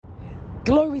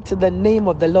Glory to the name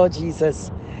of the Lord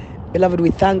Jesus. Beloved, we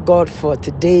thank God for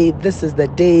today. This is the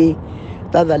day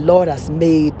that the Lord has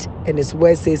made, and His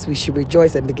word says we should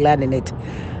rejoice and be glad in it.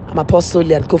 I'm Apostle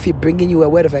LYANNE KOFFI, bringing you a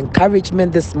word of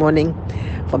encouragement this morning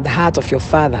from the heart of your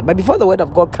Father. But before the word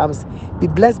of God comes, be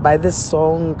blessed by this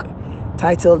song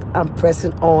titled I'm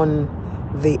Pressing On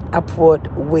the Upward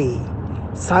Way,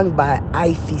 sung by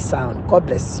IFI Sound. God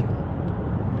bless you.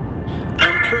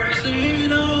 I'm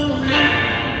pressing on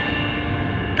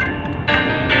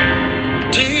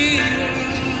the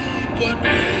upward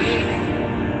way.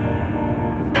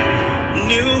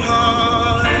 New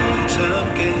heights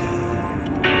I've gained,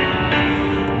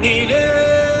 need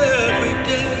every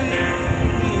day.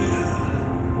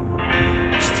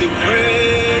 Still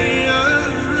praying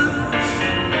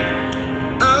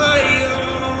I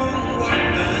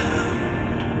onward bound.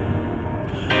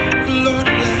 Lord,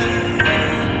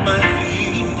 let my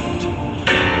feet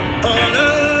on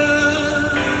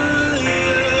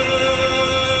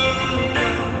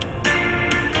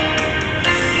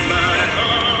my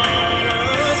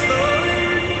heart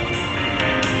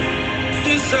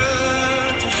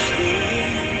desire to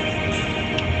stay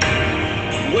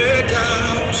where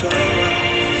doubts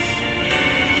arise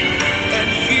and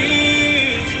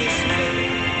fears display.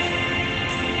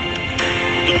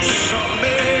 Though some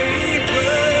may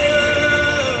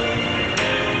dwell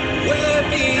where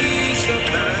peace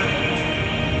abound,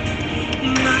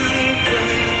 my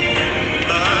prayer,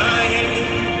 my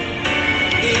aim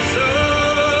is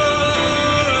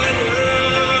all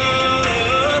around.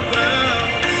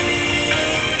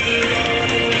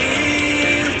 Lord,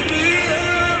 lift me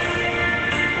up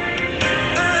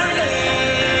and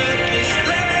let me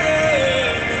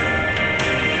stand.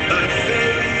 My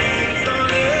faith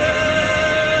on ever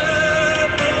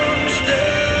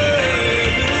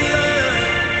stable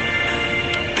land,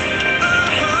 a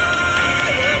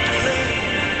higher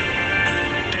plane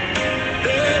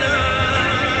than I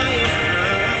have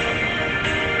found.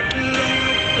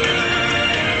 Lord,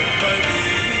 light my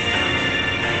feet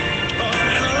on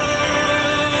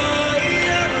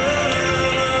higher ground.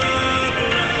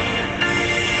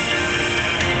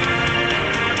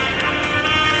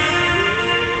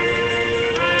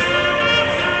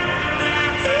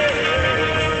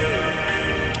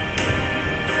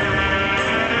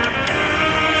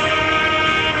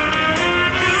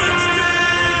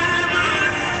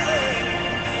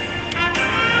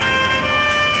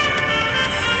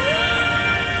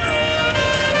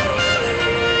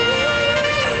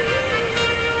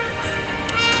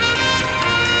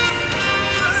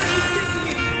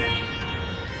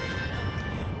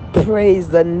 Praise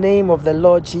the name of the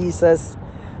Lord Jesus.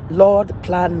 Lord,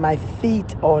 plant my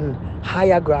feet on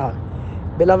higher ground.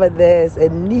 Beloved, there's a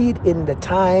need in the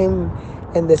time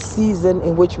and the season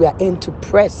in which we are in to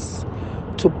press,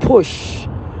 to push,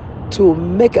 to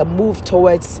make a move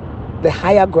towards the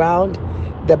higher ground,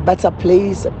 the better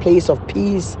place, a place of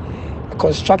peace, a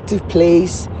constructive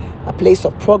place, a place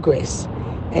of progress.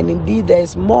 And indeed,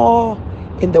 there's more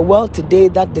in the world today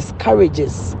that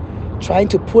discourages, trying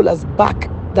to pull us back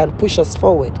than push us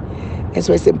forward. And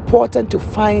so it's important to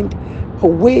find a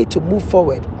way to move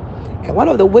forward. And one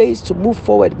of the ways to move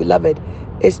forward, beloved,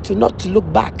 is to not to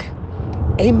look back.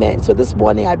 Amen. So this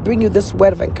morning I bring you this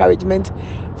word of encouragement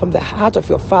from the heart of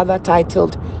your Father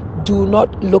titled, Do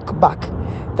Not Look Back.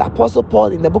 The Apostle Paul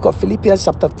in the book of Philippians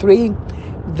chapter 3,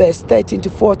 verse 13 to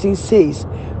 14 says,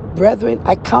 Brethren,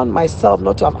 I count myself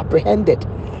not to have apprehended,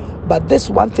 but this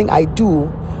one thing I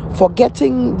do,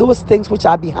 forgetting those things which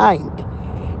are behind,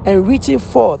 and reaching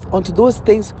forth unto those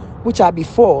things which are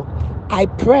before, I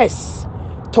press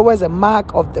towards the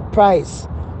mark of the prize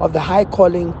of the high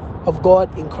calling of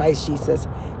God in Christ Jesus.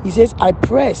 He says, I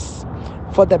press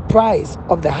for the prize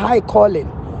of the high calling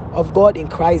of God in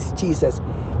Christ Jesus.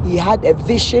 He had a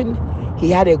vision, he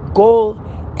had a goal,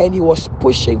 and he was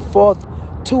pushing forth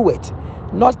to it,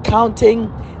 not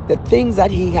counting the things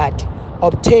that he had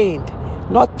obtained,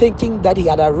 not thinking that he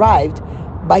had arrived,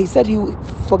 but he said he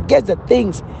forgets the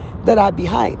things that are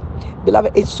behind.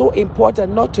 Beloved, it's so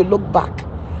important not to look back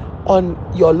on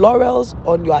your laurels,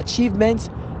 on your achievements,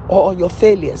 or on your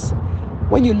failures.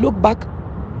 When you look back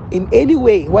in any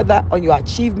way, whether on your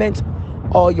achievements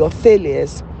or your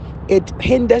failures, it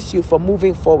hinders you from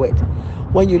moving forward.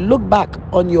 When you look back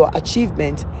on your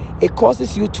achievements, it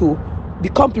causes you to be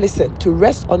complacent, to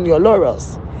rest on your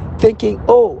laurels, thinking,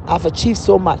 oh, I've achieved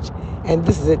so much and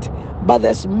this is it. But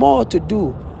there's more to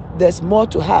do, there's more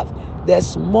to have,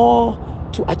 there's more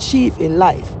to achieve in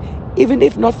life, even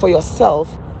if not for yourself,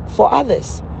 for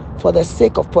others, for the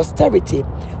sake of posterity,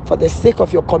 for the sake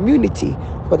of your community,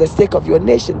 for the sake of your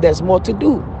nation. There's more to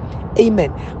do.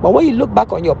 Amen. But when you look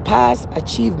back on your past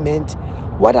achievement,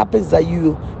 what happens is that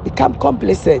you become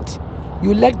complacent.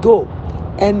 You let go.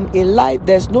 And in life,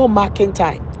 there's no marking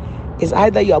time. It's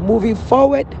either you are moving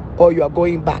forward or you are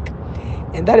going back.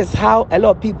 And that is how a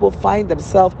lot of people find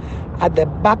themselves at the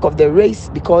back of the race,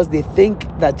 because they think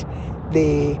that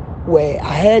they were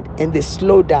ahead and they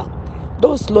slow down.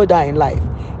 Don't slow down in life.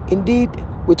 Indeed,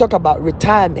 we talk about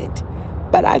retirement,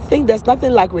 but I think there's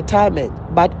nothing like retirement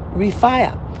but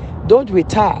refire. Don't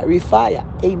retire,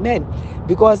 refire. Amen.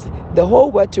 Because the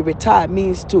whole word to retire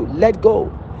means to let go.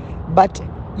 But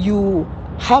you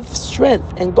have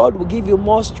strength, and God will give you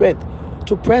more strength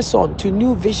to press on to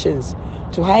new visions,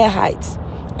 to higher heights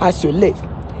as you live.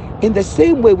 In the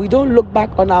same way, we don't look back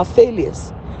on our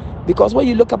failures, because when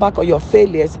you look back on your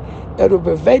failures, it will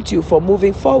prevent you from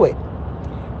moving forward.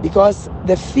 Because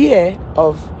the fear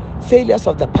of failures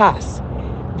of the past,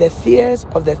 the fears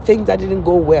of the things that didn't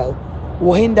go well,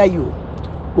 will hinder you,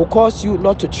 will cause you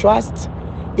not to trust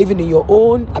even in your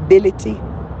own ability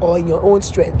or in your own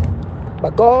strength.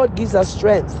 But God gives us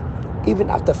strength even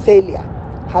after failure.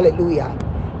 Hallelujah.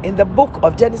 In the book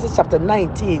of Genesis chapter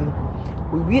 19,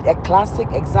 we read a classic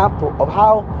example of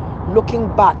how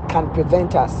looking back can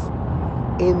prevent us.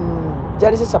 In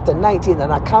Genesis chapter 19,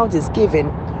 an account is given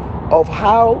of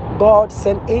how God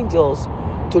sent angels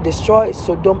to destroy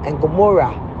Sodom and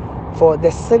Gomorrah for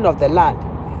the sin of the land.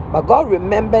 But God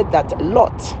remembered that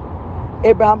Lot,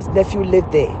 Abraham's nephew,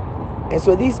 lived there. And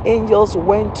so these angels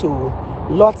went to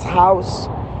Lot's house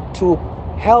to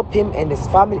help him and his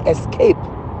family escape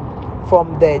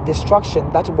from the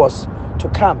destruction that was to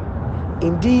come.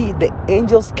 Indeed, the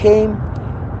angels came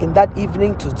in that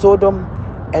evening to Sodom,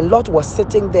 and Lot was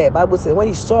sitting there. The Bible says when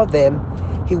he saw them,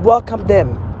 he welcomed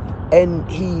them, and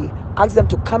he asked them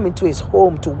to come into his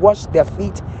home to wash their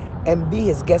feet and be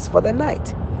his guests for the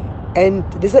night. And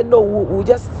they said, no, we'll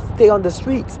just stay on the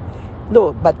streets.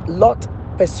 No, but Lot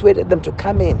persuaded them to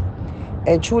come in.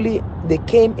 And truly, they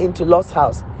came into Lot's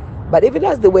house. But even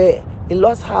as they were in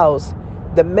Lot's house,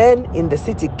 the men in the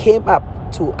city came up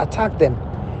to attack them.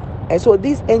 And so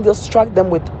these angels struck them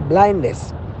with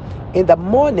blindness. In the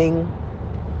morning,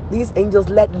 these angels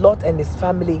led Lot and his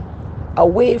family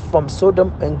away from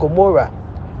Sodom and Gomorrah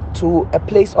to a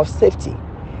place of safety.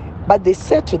 But they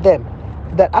said to them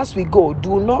that as we go,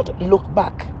 do not look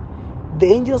back. The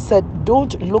angel said,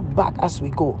 don't look back as we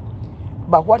go.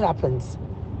 But what happens?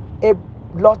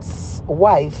 Lot's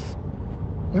wife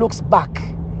looks back,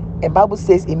 and Bible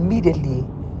says immediately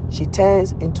she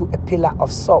turns into a pillar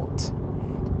of salt,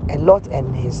 and Lot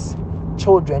and his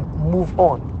children move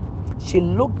on. She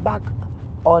looked back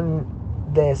on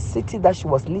the city that she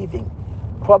was leaving,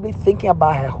 probably thinking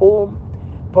about her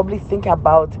home, probably thinking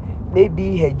about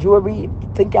maybe her jewelry,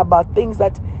 thinking about things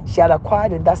that she had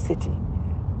acquired in that city.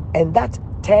 And that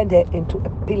turned her into a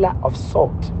pillar of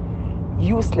salt,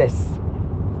 useless,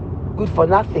 good for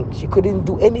nothing. She couldn't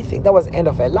do anything. That was the end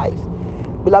of her life.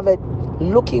 Beloved,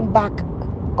 looking back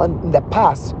on the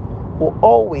past will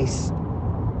always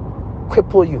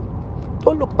cripple you.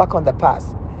 Don't look back on the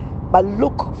past, but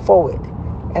look forward.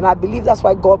 And I believe that's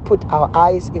why God put our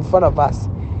eyes in front of us.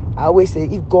 I always say,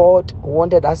 if God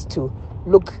wanted us to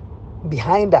look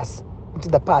behind us into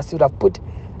the past, He would have put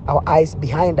our eyes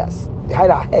behind us,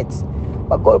 behind our heads.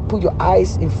 But God put your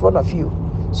eyes in front of you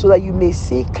so that you may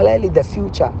see clearly the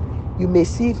future. You may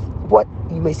see what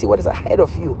is ahead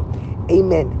of you.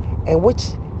 Amen. And which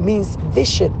means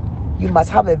vision. You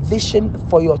must have a vision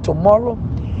for your tomorrow,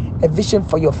 a vision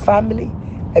for your family,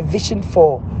 a vision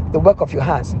for the work of your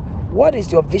hands. What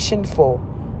is your vision for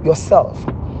yourself?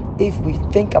 If you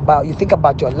think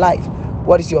about your life,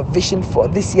 what is your vision for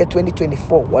this year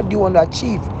 2024? What do you want to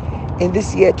achieve in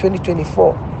this year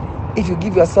 2024? If you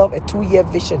give yourself a 2-year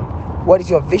vision, what is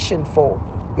your vision for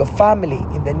your family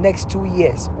in the next 2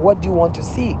 years? What do you want to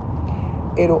see?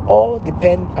 It will all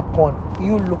depend upon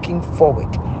you looking forward,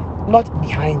 not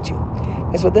behind you.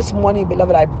 And so this morning,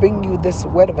 beloved, I bring you this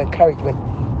word of encouragement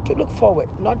to look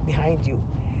forward, not behind you.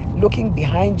 Looking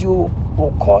behind you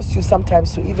will cause you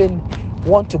sometimes to even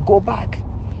want to go back.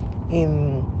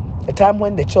 In a time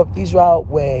when the children of Israel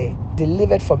were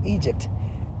delivered from Egypt,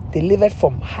 delivered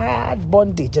from hard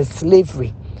bondage and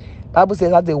slavery, the Bible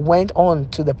says that they went on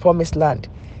to the promised land.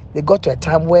 They got to a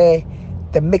time where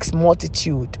the mixed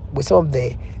multitude with some of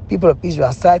the people of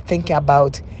Israel started thinking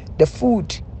about the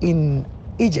food in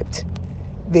Egypt.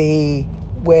 They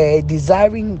were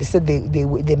desiring, they said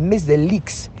they missed the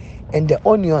leeks and the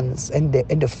onions and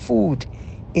the food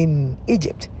in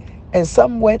Egypt. And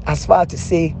some went as far to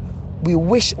say, we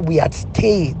wish we had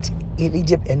stayed in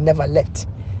Egypt and never left.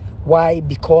 Why?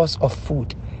 Because of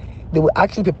food. They were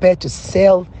actually prepared to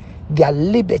sell their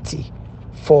liberty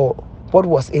for what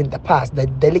was in the past, the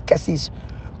delicacies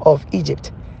of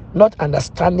Egypt, not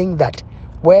understanding that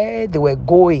where they were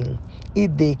going,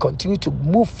 if they continue to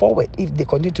move forward, if they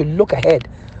continue to look ahead,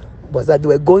 was that they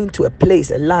were going to a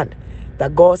place, a land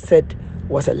that God said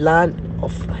was a land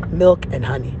of milk and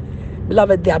honey.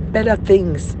 Beloved, there are better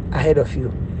things ahead of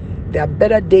you. There are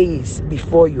better days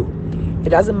before you. It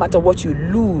doesn't matter what you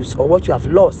lose or what you have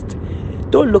lost.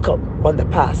 Don't look up on the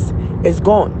past. It's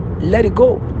gone. Let it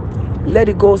go. Let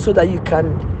it go so that you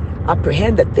can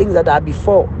apprehend the things that are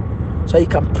before. So you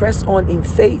can press on in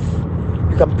faith.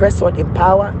 You can press on in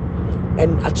power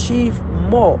and achieve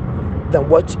more than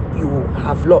what you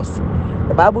have lost.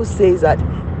 The Bible says that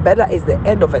better is the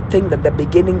end of a thing than the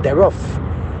beginning thereof.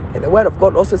 And the word of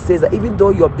God also says that even though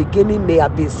your beginning may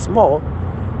have been small,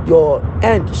 your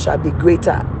end shall be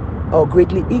greater or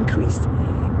greatly increased.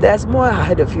 There's more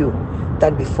ahead of you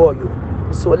than before you.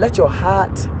 So let your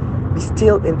heart be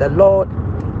still in the Lord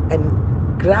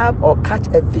and grab or catch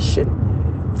a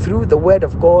vision through the word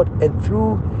of God and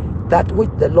through that which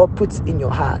the Lord puts in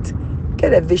your heart.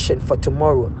 Get a vision for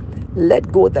tomorrow.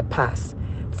 Let go of the past.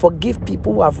 Forgive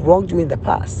people who have wronged you in the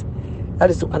past. That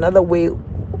is another way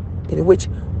in which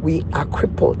we are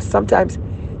crippled. Sometimes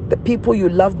the people you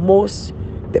love most,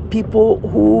 the people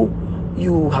who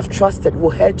you have trusted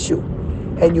will hurt you,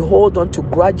 and you hold on to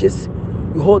grudges,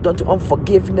 you hold on to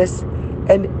unforgiveness,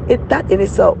 and that in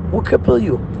itself will cripple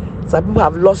you. Some people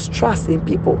have lost trust in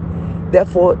people,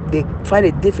 therefore they find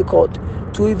it difficult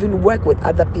to even work with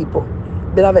other people.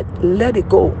 Beloved, let it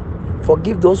go.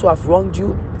 Forgive those who have wronged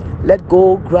you. Let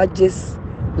go grudges,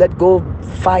 let go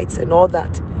fights and all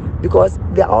that, because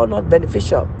they are all not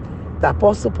beneficial. The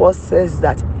Apostle Paul says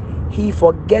that he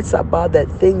forgets about the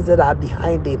things that are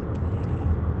behind him,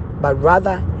 but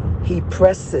rather he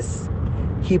presses,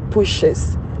 he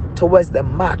pushes towards the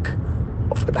mark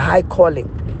of the high calling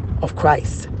of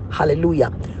Christ.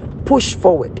 Hallelujah. Push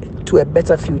forward to a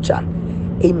better future.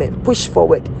 Amen. Push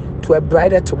forward to a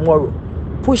brighter tomorrow.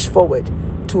 Push forward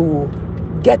to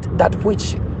get that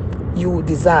which you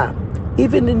desire.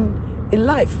 Even in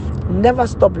life, never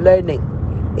stop learning.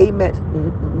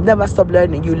 Amen. Never stop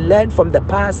learning. You learn from the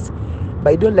past,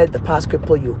 but you don't let the past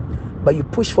cripple you, but you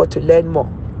push forward to learn more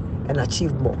and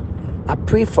achieve more. I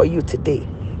pray for you today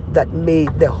that may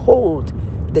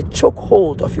the choke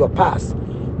hold of your past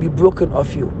be broken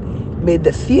off you. May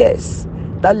the fears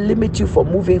that limit you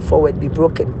from moving forward be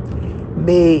broken.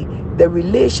 May the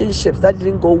relationships that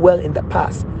didn't go well in the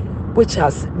past, which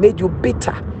has made you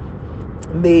bitter,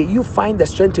 may you find the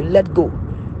strength to let go,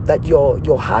 that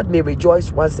your heart may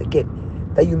rejoice once again,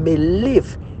 that you may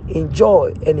live in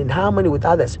joy and in harmony with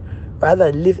others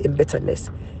rather than live in bitterness.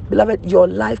 Beloved, your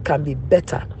life can be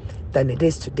better than it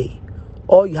is today.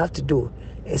 All you have to do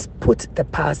is put the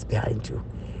past behind you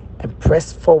and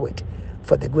press forward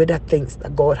for the greater things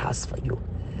that God has for you.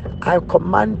 I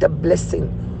command the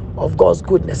blessing of God's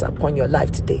goodness upon your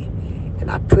life today. And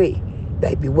I pray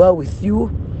that it be well with you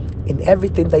in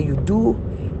everything that you do.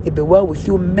 It be well with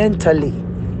you mentally,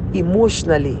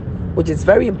 emotionally, which is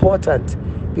very important,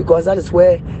 because that is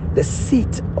where the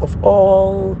seat of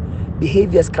all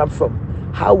behaviors come from.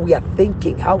 How we are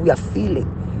thinking, how we are feeling.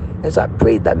 And so I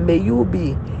pray that may you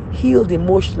be healed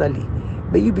emotionally.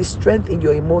 May you be strengthened in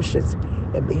your emotions.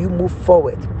 And may you move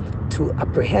forward to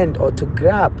apprehend or to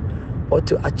grab or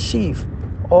to achieve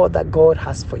all that God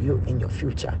has for you in your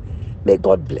future. May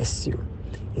God bless you.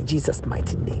 In Jesus'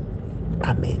 mighty name.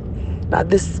 Amen. Now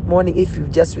this morning, if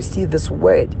you've just received this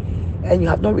word and you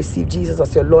have not received Jesus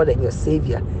as your Lord and your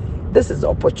Savior, this is the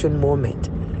opportune moment.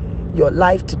 Your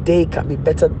life today can be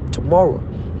better tomorrow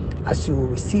as you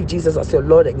receive Jesus as your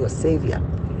Lord and your Savior.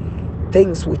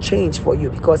 Things will change for you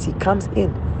because He comes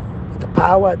in with the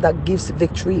power that gives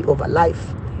victory over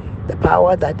life, the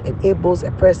power that enables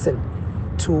a person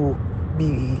to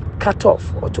be cut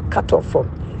off or to cut off from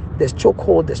the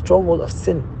chokehold, the stronghold of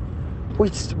sin,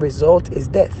 which result is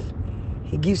death.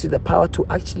 He gives you the power to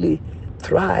actually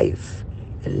thrive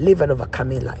and live an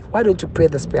overcoming life. Why don't you pray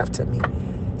this prayer after me?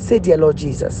 Say, dear Lord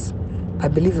Jesus, I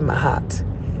believe in my heart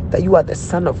that you are the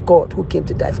Son of God who came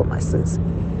to die for my sins.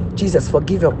 Jesus,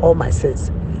 forgive me of all my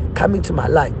sins. Come into my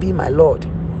life, be my Lord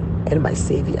and my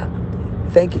Savior.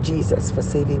 Thank you, Jesus, for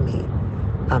saving me.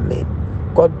 Amen.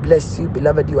 God bless you,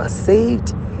 beloved. You are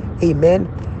saved. Amen.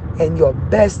 And your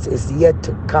best is yet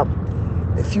to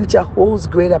come. The future holds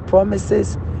greater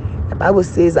promises. The Bible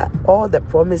says that all the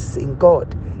promises in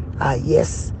God are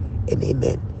yes and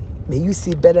amen. May you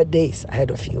see better days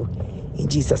ahead of you. In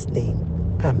Jesus' name.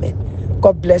 Amen.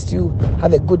 God bless you.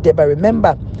 Have a good day. But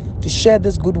remember to share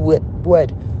this good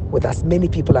word with as many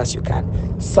people as you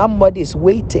can. Somebody is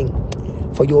waiting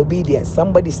for your obedience.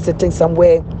 Somebody's sitting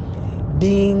somewhere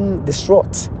being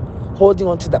distraught, holding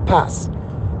on to the past,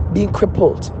 being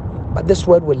crippled, but this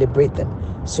word will liberate them.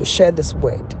 So share this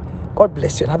word. God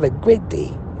bless you and have a great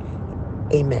day.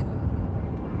 Amen.